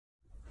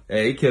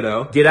Hey,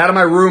 kiddo. Get out of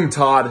my room,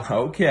 Todd.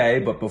 Okay,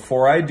 but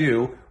before I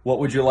do, what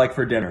would you like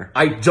for dinner?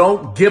 I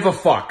don't give a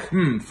fuck.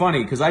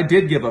 Funny, because I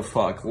did give a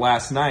fuck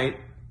last night.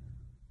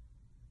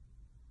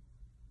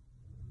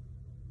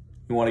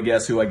 You want to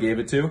guess who I gave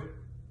it to?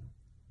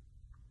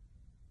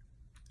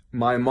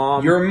 My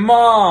mom. Your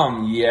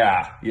mom!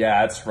 Yeah,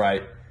 that's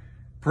right.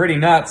 Pretty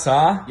nuts,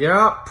 huh?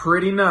 Yeah,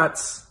 pretty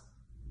nuts.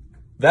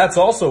 That's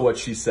also what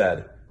she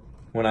said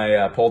when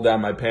I pulled down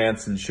my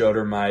pants and showed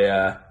her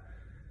my,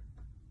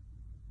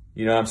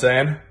 you know what I'm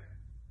saying?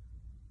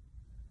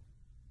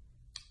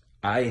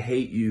 I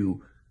hate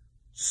you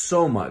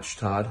so much,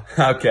 Todd.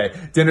 Okay,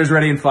 dinner's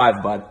ready in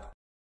 5, bud.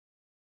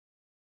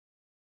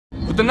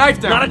 Put the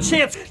knife down. Not a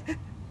chance.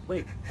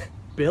 Wait,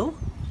 Bill?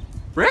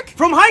 Rick?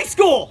 From high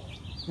school!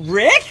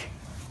 Rick?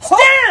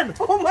 Stan!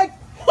 Oh my...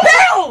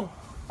 Bill!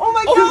 Oh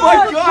my God! Oh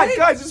my God, Wait.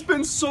 guys, it's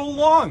been so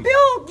long.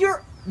 Bill,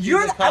 you're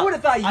I would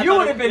have thought you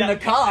would have been the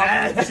cop.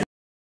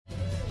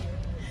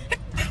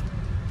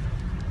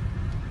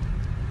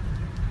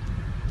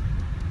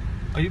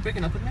 Are you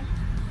breaking up with me?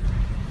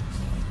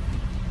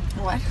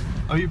 What?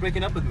 Are you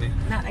breaking up with me?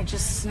 Not, I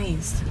just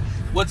sneezed.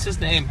 What's his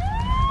name?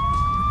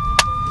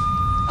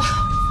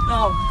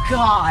 Oh,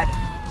 God.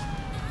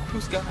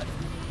 Who's God?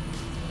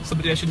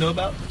 Somebody I should know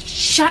about?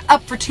 Shut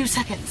up for 2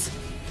 seconds.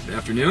 Good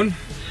afternoon.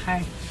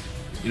 Hi.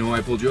 You know why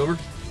I pulled you over?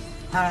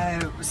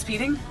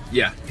 Speeding?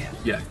 Yeah.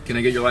 Can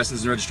I get your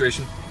license and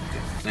registration? Okay,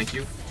 thank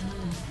you.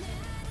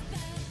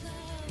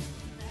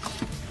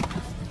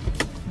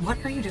 What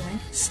are you doing?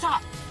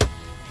 Stop.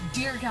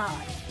 Dear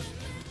God.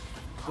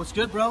 What's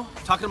good, bro?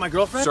 Talking to my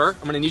girlfriend? Sir,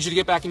 I'm gonna need you to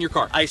get back in your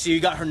car. I see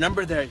you got her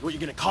number there. What, you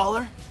gonna call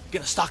her? You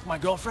gonna stalk my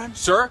girlfriend?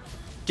 Sir,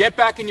 get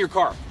back in your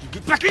car.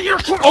 Get back in your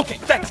car! Okay,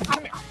 thanks.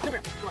 Come here.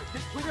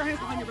 Put your hands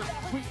behind your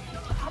back. Come here.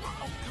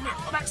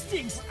 Oh, that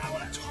stings. I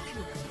want to talk to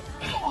you.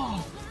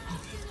 Oh.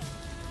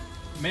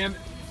 Ma'am,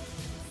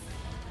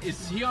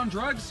 is he on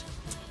drugs?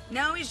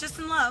 No, he's just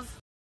in love.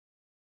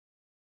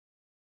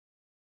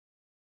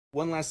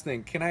 One last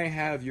thing. Can I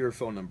have your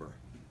phone number?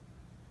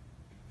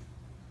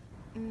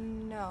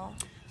 No.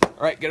 All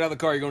right, get out of the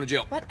car. You're going to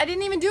jail. What? I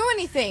didn't even do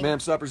anything. Ma'am,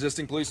 stop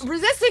resisting, please.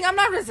 Resisting? I'm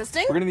not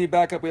resisting. We're going to need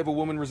backup. We have a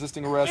woman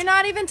resisting arrest. You're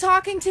not even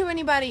talking to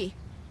anybody.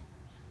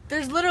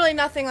 There's literally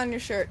nothing on your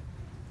shirt.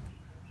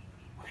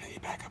 We're going to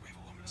need backup. We have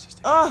a woman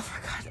resisting Oh,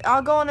 for God.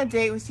 I'll go on a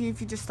date with you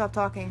if you just stop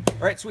talking.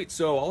 All right, sweet.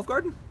 So, Olive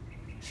Garden?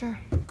 Sure.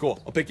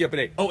 Cool. I'll pick you up at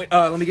 8. Oh, wait.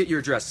 Let me get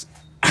your address.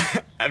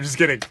 I'm just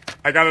kidding.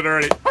 I got it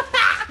already.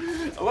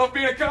 I love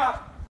being a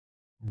cop.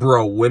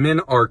 Bro, women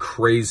are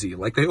crazy.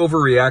 Like, they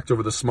overreact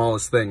over the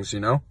smallest things, you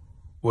know?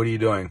 What are you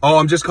doing? Oh,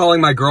 I'm just calling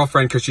my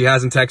girlfriend because she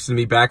hasn't texted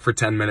me back for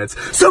 10 minutes.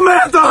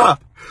 Samantha!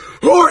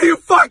 Who are you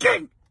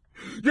fucking?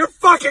 You're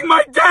fucking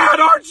my dad,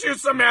 aren't you,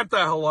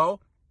 Samantha?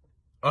 Hello?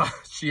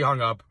 She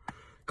hung up.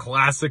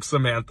 Classic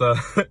Samantha.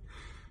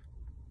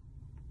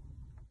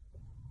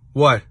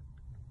 What?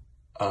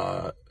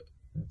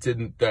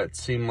 Didn't that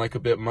seem like a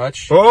bit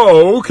much?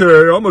 Oh,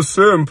 okay. I'm a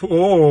simp.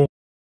 Oh.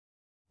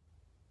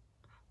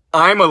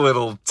 I'm a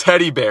little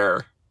teddy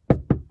bear.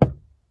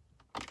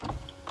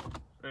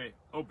 Hey,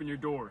 open your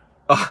door.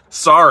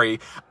 Sorry.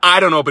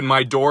 I don't open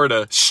my door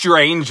to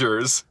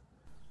strangers.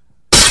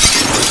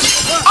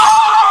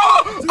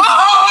 Oh!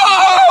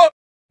 Oh!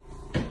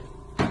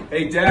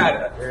 Hey,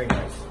 Dad. Very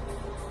nice.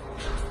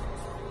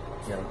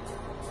 Yeah,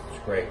 it's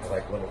great. I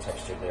like little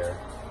texture there.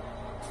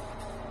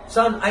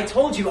 Son, I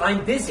told you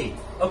I'm busy,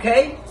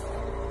 okay?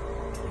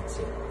 That's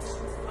it.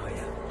 Oh,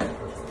 yeah.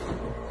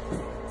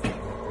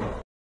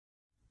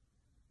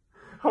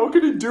 How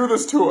could he do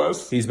this to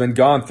us? He's been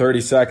gone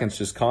 30 seconds.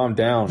 Just calm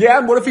down. Yeah,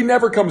 and what if he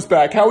never comes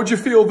back? How would you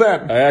feel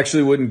then? I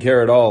actually wouldn't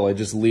care at all. I'd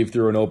just leave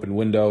through an open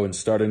window and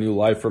start a new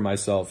life for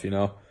myself, you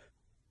know?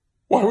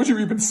 Why would you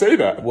even say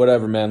that?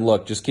 Whatever, man.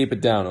 Look, just keep it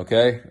down,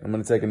 okay? I'm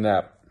gonna take a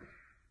nap.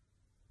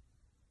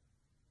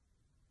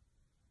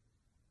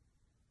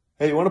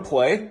 Hey, you wanna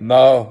play?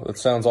 No, that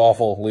sounds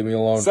awful. Leave me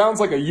alone. Sounds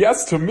like a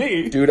yes to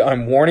me. Dude,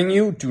 I'm warning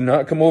you. Do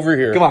not come over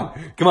here. Come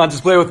on,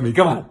 just play with me.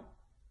 Come on.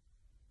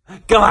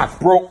 Come on.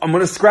 Bro, I'm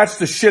gonna scratch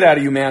the shit out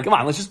of you, man. Come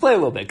on, let's just play a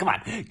little bit. Come on,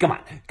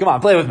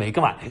 play with me.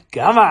 Come on.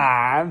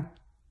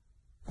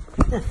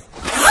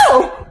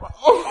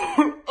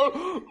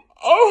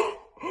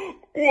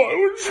 Why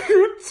would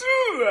you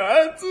do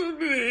that to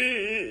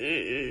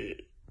me?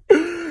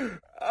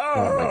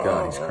 Oh my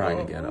God, he's crying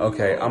again.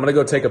 Okay, I'm gonna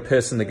go take a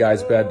piss in the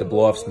guy's bed to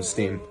blow off some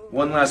steam.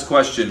 One last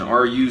question.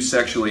 Are you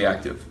sexually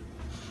active?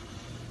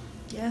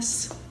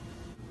 Yes.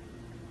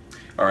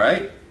 All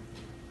right.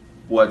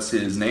 What's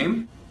his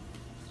name?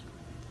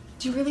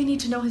 Do you really need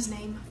to know his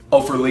name?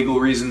 Oh, for legal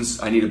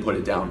reasons, I need to put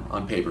it down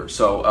on paper.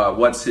 So,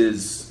 what's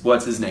his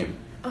name?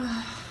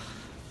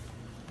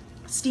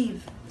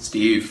 Steve.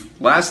 Steve.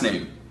 Last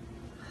name?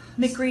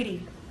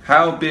 McGreedy.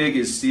 How big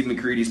is Steve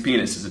McCready's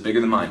penis? Is it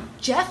bigger than mine?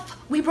 Jeff,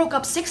 we broke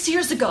up 6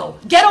 years ago.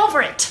 Get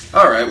over it!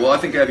 Alright, well, I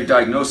think I have your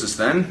diagnosis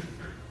then.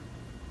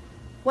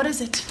 What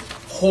is it?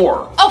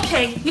 Whore.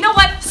 Okay, you know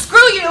what? Screw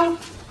you!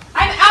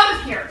 I'm out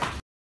of here!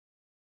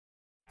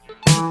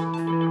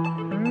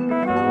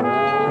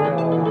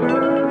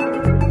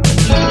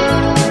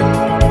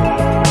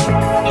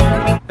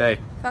 Hey,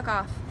 Fuck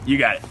off. you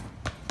got it.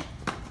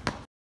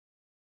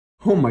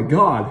 Oh my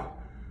god.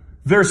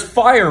 There's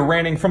fire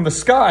raining from the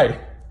sky.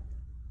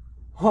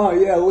 Oh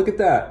yeah, look at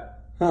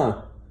that.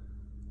 Huh.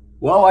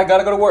 Well, I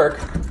gotta go to work.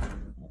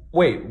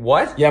 Wait,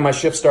 what? Yeah, my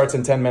shift starts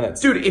in 10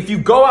 minutes. Dude, if you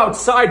go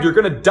outside, you're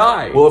gonna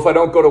die. Well, if I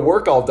don't go to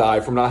work, I'll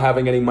die from not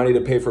having any money to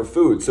pay for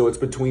food. So it's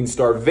between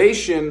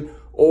starvation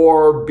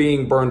or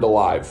being burned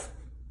alive.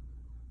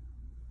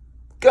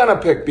 Gonna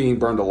pick being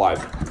burned alive.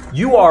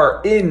 You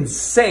are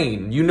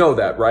insane. You know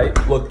that, right?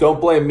 Look,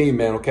 don't blame me,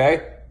 man,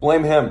 okay?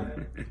 Blame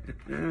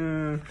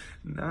him.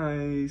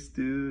 Nice,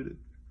 dude.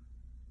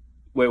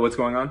 Wait, what's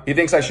going on? He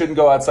thinks I shouldn't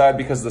go outside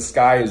because the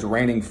sky is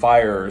raining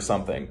fire or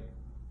something.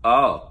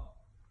 Oh.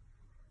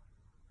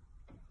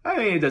 I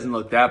mean, it doesn't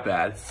look that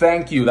bad.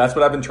 Thank you. That's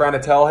what I've been trying to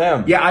tell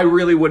him. Yeah, I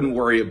really wouldn't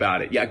worry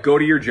about it. Yeah, go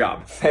to your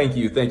job. Thank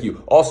you, thank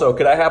you. Also,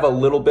 could I have a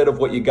little bit of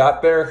what you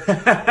got there?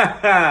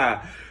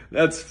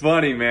 That's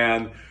funny,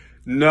 man.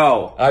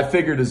 No. I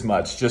figured as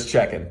much. Just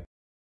checking.